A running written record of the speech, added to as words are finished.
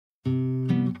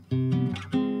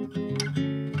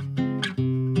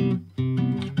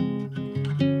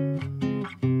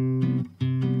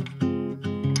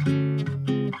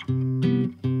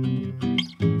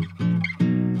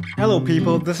Hello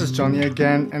people, this is Johnny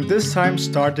again, and this time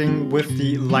starting with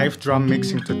the live drum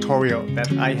mixing tutorial that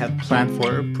I had planned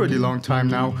for a pretty long time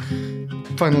now.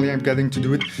 Finally I'm getting to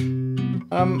do it.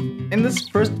 In this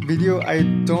first video I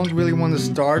don't really want to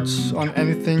start on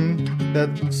anything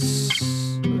that's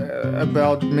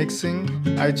about mixing.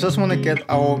 I just want to get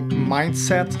our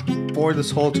mindset for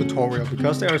this whole tutorial,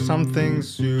 because there are some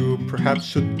things you perhaps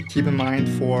should keep in mind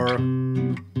for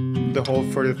the whole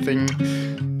further thing.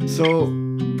 So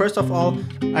first of all,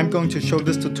 I'm going to show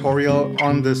this tutorial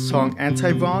on the song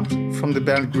Anti-Vaunt from the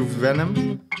band Groove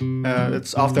Venom.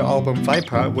 It's off their album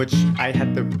Viper, which I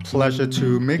had the pleasure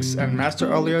to mix and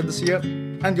master earlier this year,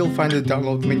 and you'll find the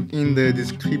download link in the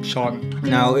description.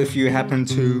 Now, if you happen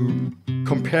to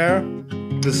compare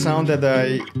the sound that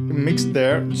I mixed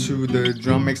there to the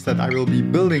drum mix that I will be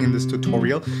building in this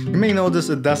tutorial, you may notice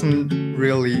it doesn't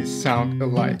really sound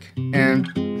alike.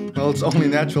 And well, it's only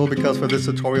natural, because for this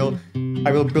tutorial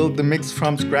I will build the mix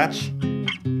from scratch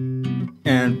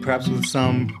and perhaps with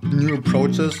some new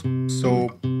approaches, so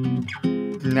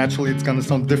naturally it's gonna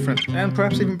sound different and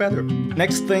perhaps even better.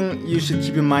 Next thing you should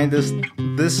keep in mind is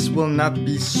this will not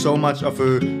be so much of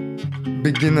a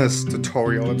beginner's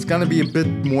tutorial. It's gonna be a bit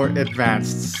more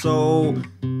advanced. So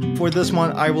for this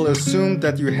one I will assume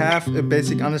that you have a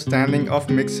basic understanding of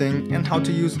mixing and how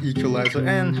to use equalizer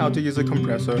and how to use a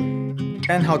compressor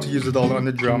and how to use it all on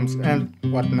the drums and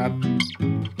whatnot.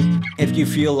 If you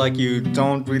feel like you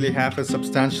don't really have a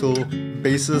substantial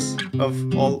basis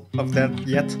of all of that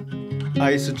yet,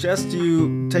 I suggest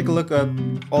you take a look at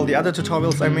all the other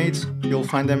tutorials I made. You'll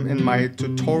find them in my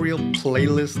tutorial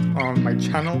playlist on my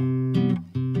channel.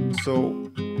 So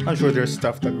I'm sure there's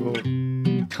stuff that will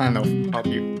kind of help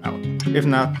you out. If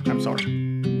not, I'm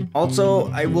sorry. Also,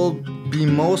 I will be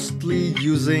mostly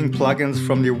using plugins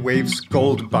from the Waves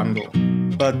Gold bundle,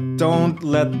 but don't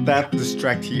let that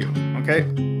distract you, okay?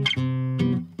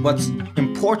 What's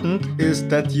important is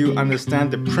that you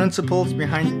understand the principles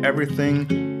behind everything,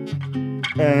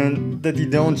 and that you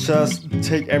don't just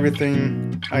take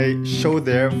everything I show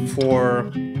there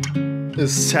for a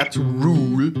set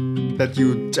rule that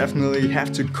you definitely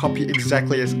have to copy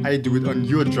exactly as I do it on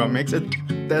your drum mix.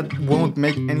 That won't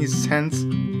make any sense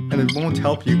and it won't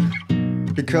help you,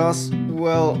 because,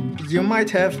 well, you might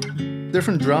have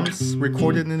different drums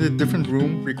recorded in a different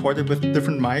room, recorded with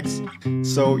different mics,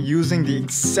 so using the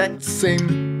exact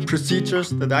same procedures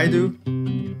that I do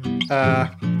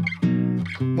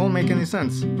won't make any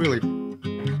sense, really.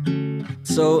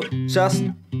 So just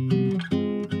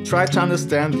try to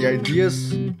understand the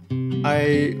ideas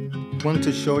I want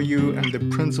to show you and the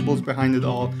principles behind it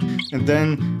all, and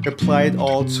then apply it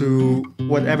all to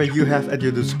whatever you have at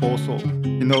your disposal.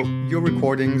 You know, your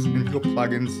recordings and your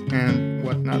plugins and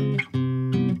whatnot.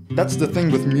 That's the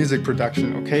thing with music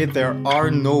production, okay? There are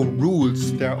no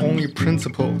rules, there are only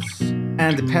principles.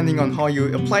 And depending on how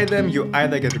you apply them, you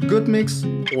either get a good mix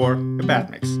or a bad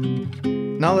mix.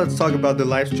 Now let's talk about the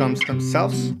live drums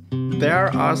themselves.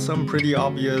 There are some pretty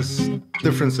obvious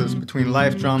differences between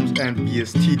live drums and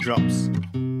VST drums.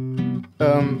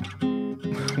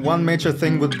 One major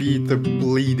thing would be the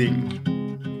bleeding.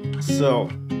 So,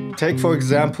 take for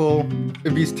example a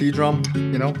VST drum,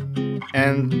 you know,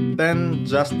 and then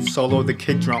just solo the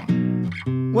kick drum.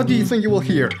 What do you think you will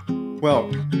hear?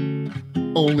 Well,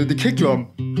 only the kick drum.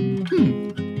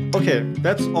 Okay,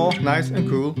 that's all nice and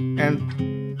cool and,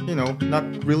 you know, not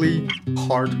really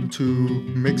hard to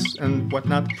mix and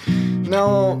whatnot.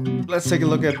 Now let's take a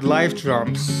look at live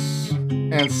drums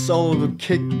and solo the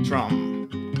kick drum.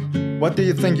 What do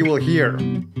you think you will hear?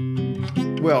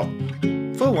 Well,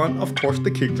 for one, of course,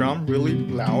 the kick drum, really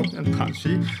loud and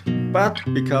punchy, but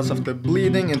because of the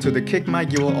bleeding into the kick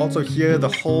mic, you will also hear the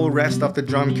whole rest of the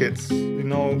drum kits, you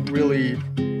know, really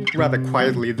rather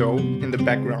quietly though, in the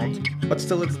background, but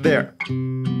still it's there.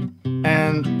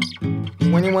 And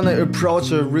when you want to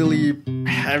approach a really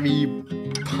heavy,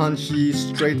 punchy,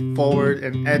 straightforward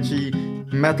and edgy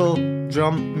metal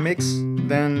drum mix,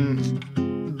 then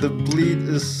the bleed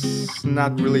is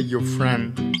not really your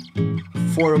friend.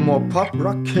 For a more pop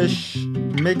rockish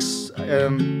mix,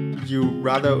 you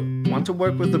rather want to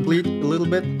work with the bleed a little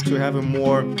bit to have a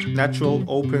more natural,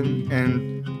 open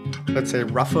and, let's say,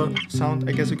 rougher sound,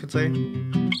 I guess you could say.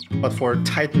 But for a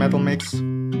tight metal mix,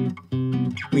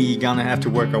 we gonna have to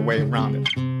work our way around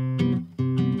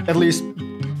it. At least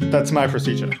that's my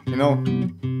procedure, you know.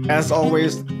 As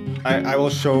always, I will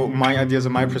show my ideas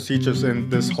and my procedures in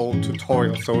this whole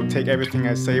tutorial, so take everything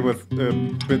I say with a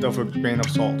bit of a grain of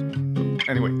salt.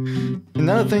 anyway.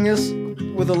 Another thing is,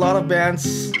 with a lot of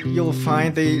bands, you'll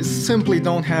find they simply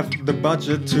don't have the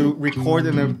budget to record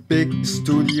in a big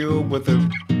studio with a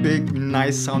big,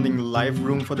 nice sounding live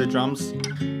room for the drums.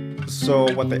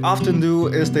 So what they often do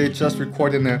is they just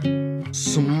record in a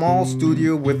small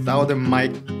studio without a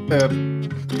mic,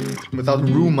 without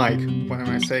room mic. What am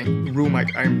I saying? Room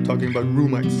mic. I'm talking about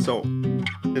room mic. So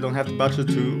they don't have the budget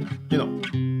to, you know,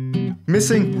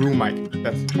 missing room mic.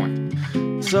 That's the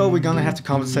point. So we're gonna have to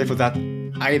compensate for that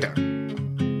either.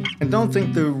 And don't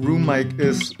think the room mic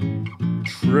is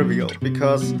trivial,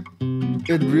 because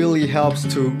it really helps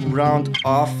to round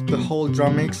off the whole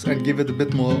drum mix and give it a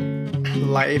bit more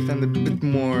life and a bit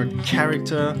more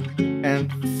character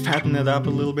and fatten it up a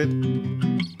little bit.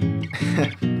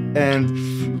 And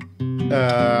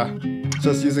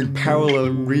just using parallel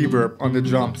reverb on the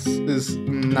drums is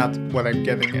not what I'm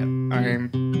getting at.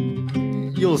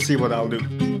 You'll see what I'll do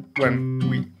when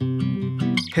we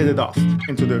hit it off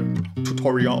into the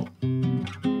tutorial.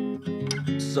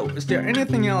 So, is there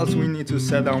anything else we need to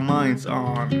set our minds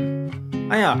on?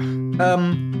 Ah yeah,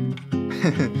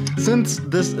 since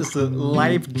this is a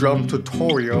live drum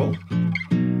tutorial,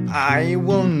 I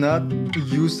will not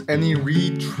use any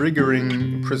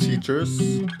re-triggering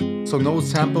procedures. So no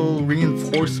sample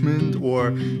reinforcement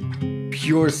or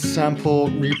pure sample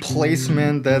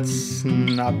replacement. That's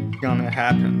not gonna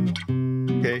happen.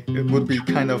 Okay, it would be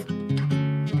kind of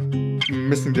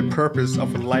missing the purpose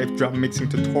of a live drum mixing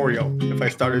tutorial if I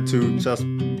started to just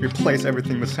replace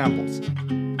everything with samples.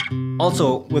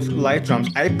 Also, with live drums,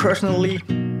 I personally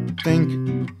think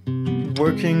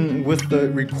working with the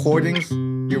recordings,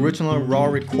 the original raw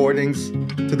recordings,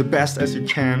 to the best as you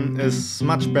can is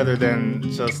much better than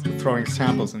just throwing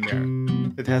samples in there.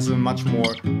 It has a much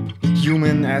more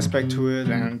human aspect to it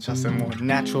and just a more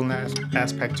natural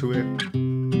aspect to it.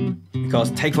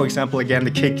 Because take for example again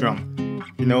the kick drum.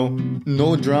 You know,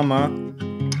 no drummer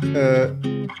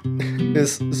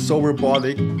is so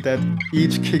robotic that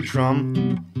each kick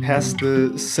drum has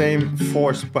the same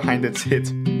force behind its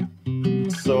hit.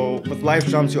 So with live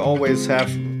drums you always have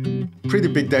pretty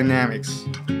big dynamics,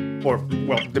 or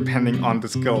well, depending on the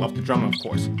skill of the drummer, of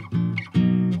course.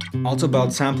 Also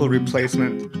about sample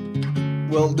replacement.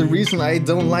 Well, the reason I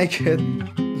don't like it,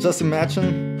 just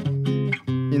imagine,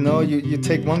 you know, you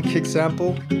take one kick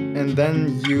sample and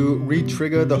then you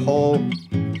re-trigger the whole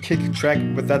kick track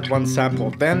with that one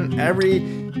sample. Then every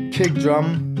kick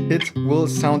drum hit will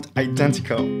sound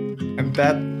identical, and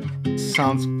that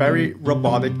sounds very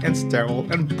robotic and sterile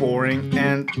and boring,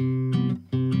 and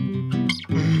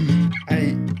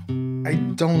I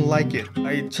don't like it.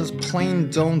 I just plain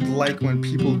don't like when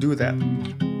people do that.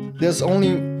 There's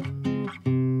only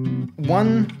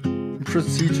one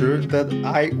procedure that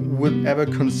I would ever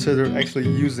consider actually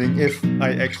using if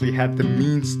I actually had the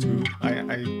means to. I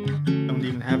don't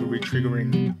even have a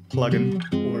re-triggering plugin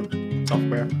or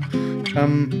software.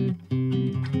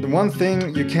 The one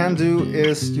thing you can do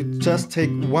is you just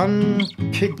take one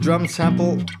kick drum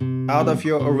sample out of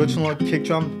your original kick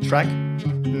drum track.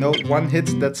 You know, one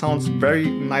hit that sounds very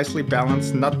nicely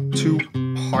balanced, not too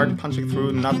hard punching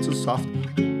through, not too soft.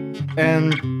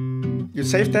 And you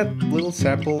save that little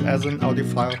sample as an audio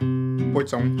file for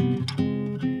its own.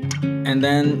 And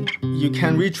then you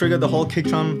can re-trigger the whole kick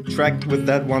drum track with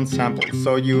that one sample.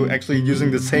 So you're actually using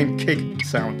the same kick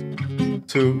sound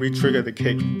to re-trigger the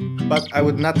kick. But I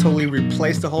would not totally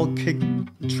replace the whole kick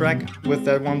track with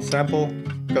that one sample,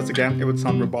 because again, it would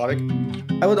sound robotic.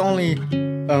 I would only,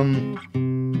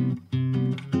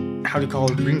 how do you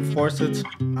call it, reinforce it?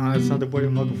 That's not the word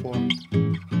I'm looking for.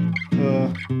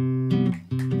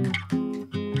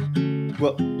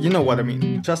 Well, you know what I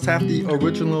mean. Just have the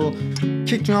original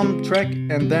kick drum track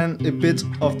and then a bit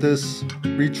of this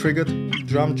re-triggered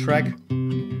drum track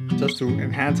just to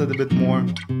enhance it a bit more.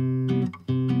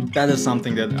 That is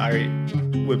something that I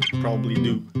would probably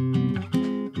do.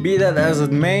 Be that as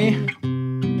it may,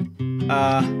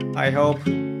 I hope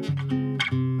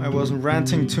I wasn't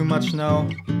ranting too much now.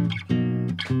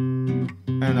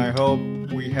 And I hope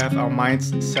we have our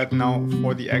minds set now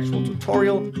for the actual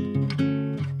tutorial.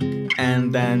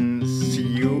 And then see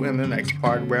you in the next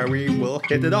part where we will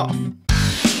hit it off.